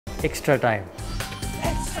Extra time.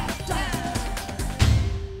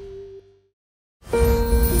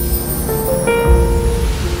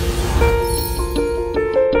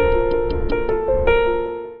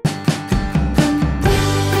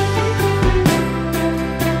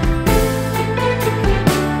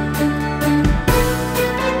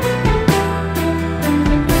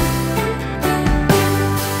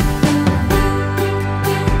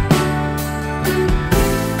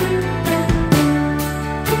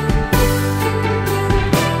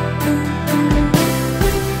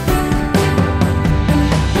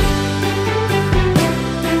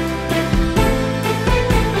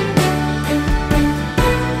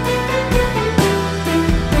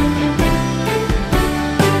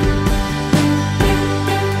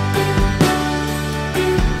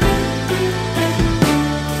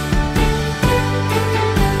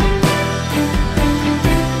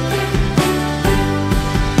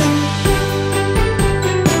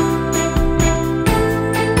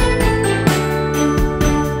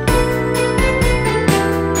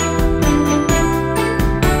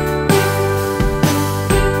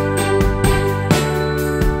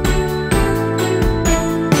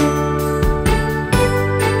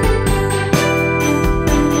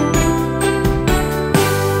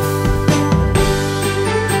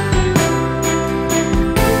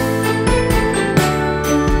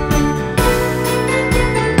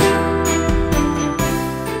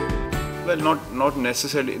 Well, not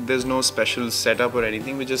necessarily. There's no special setup or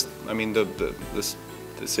anything. We just, I mean, the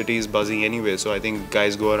city is buzzing anyway. So I think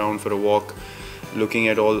guys go around for a walk, looking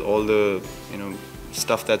at all the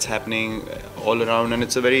stuff that's happening all around, and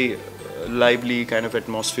it's a very lively kind of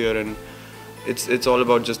atmosphere, and it's all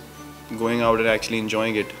about just going out and actually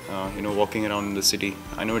enjoying it. Walking around in the city.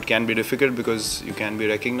 I know it can be difficult because you can be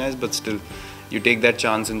recognized, but still, you take that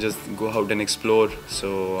chance and just go out and explore.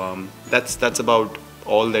 So that's about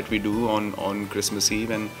all that we do on Christmas Eve,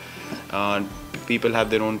 and people have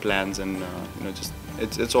their own plans, and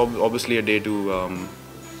it's obviously a day to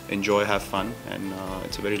enjoy, have fun, and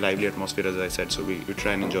it's a very lively atmosphere, as I said, so we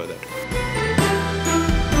try and enjoy that.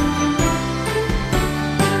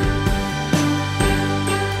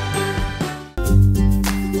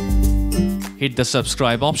 Hit the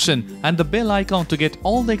subscribe option and the bell icon to get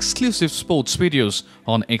all the exclusive sports videos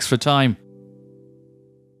on Extra Time.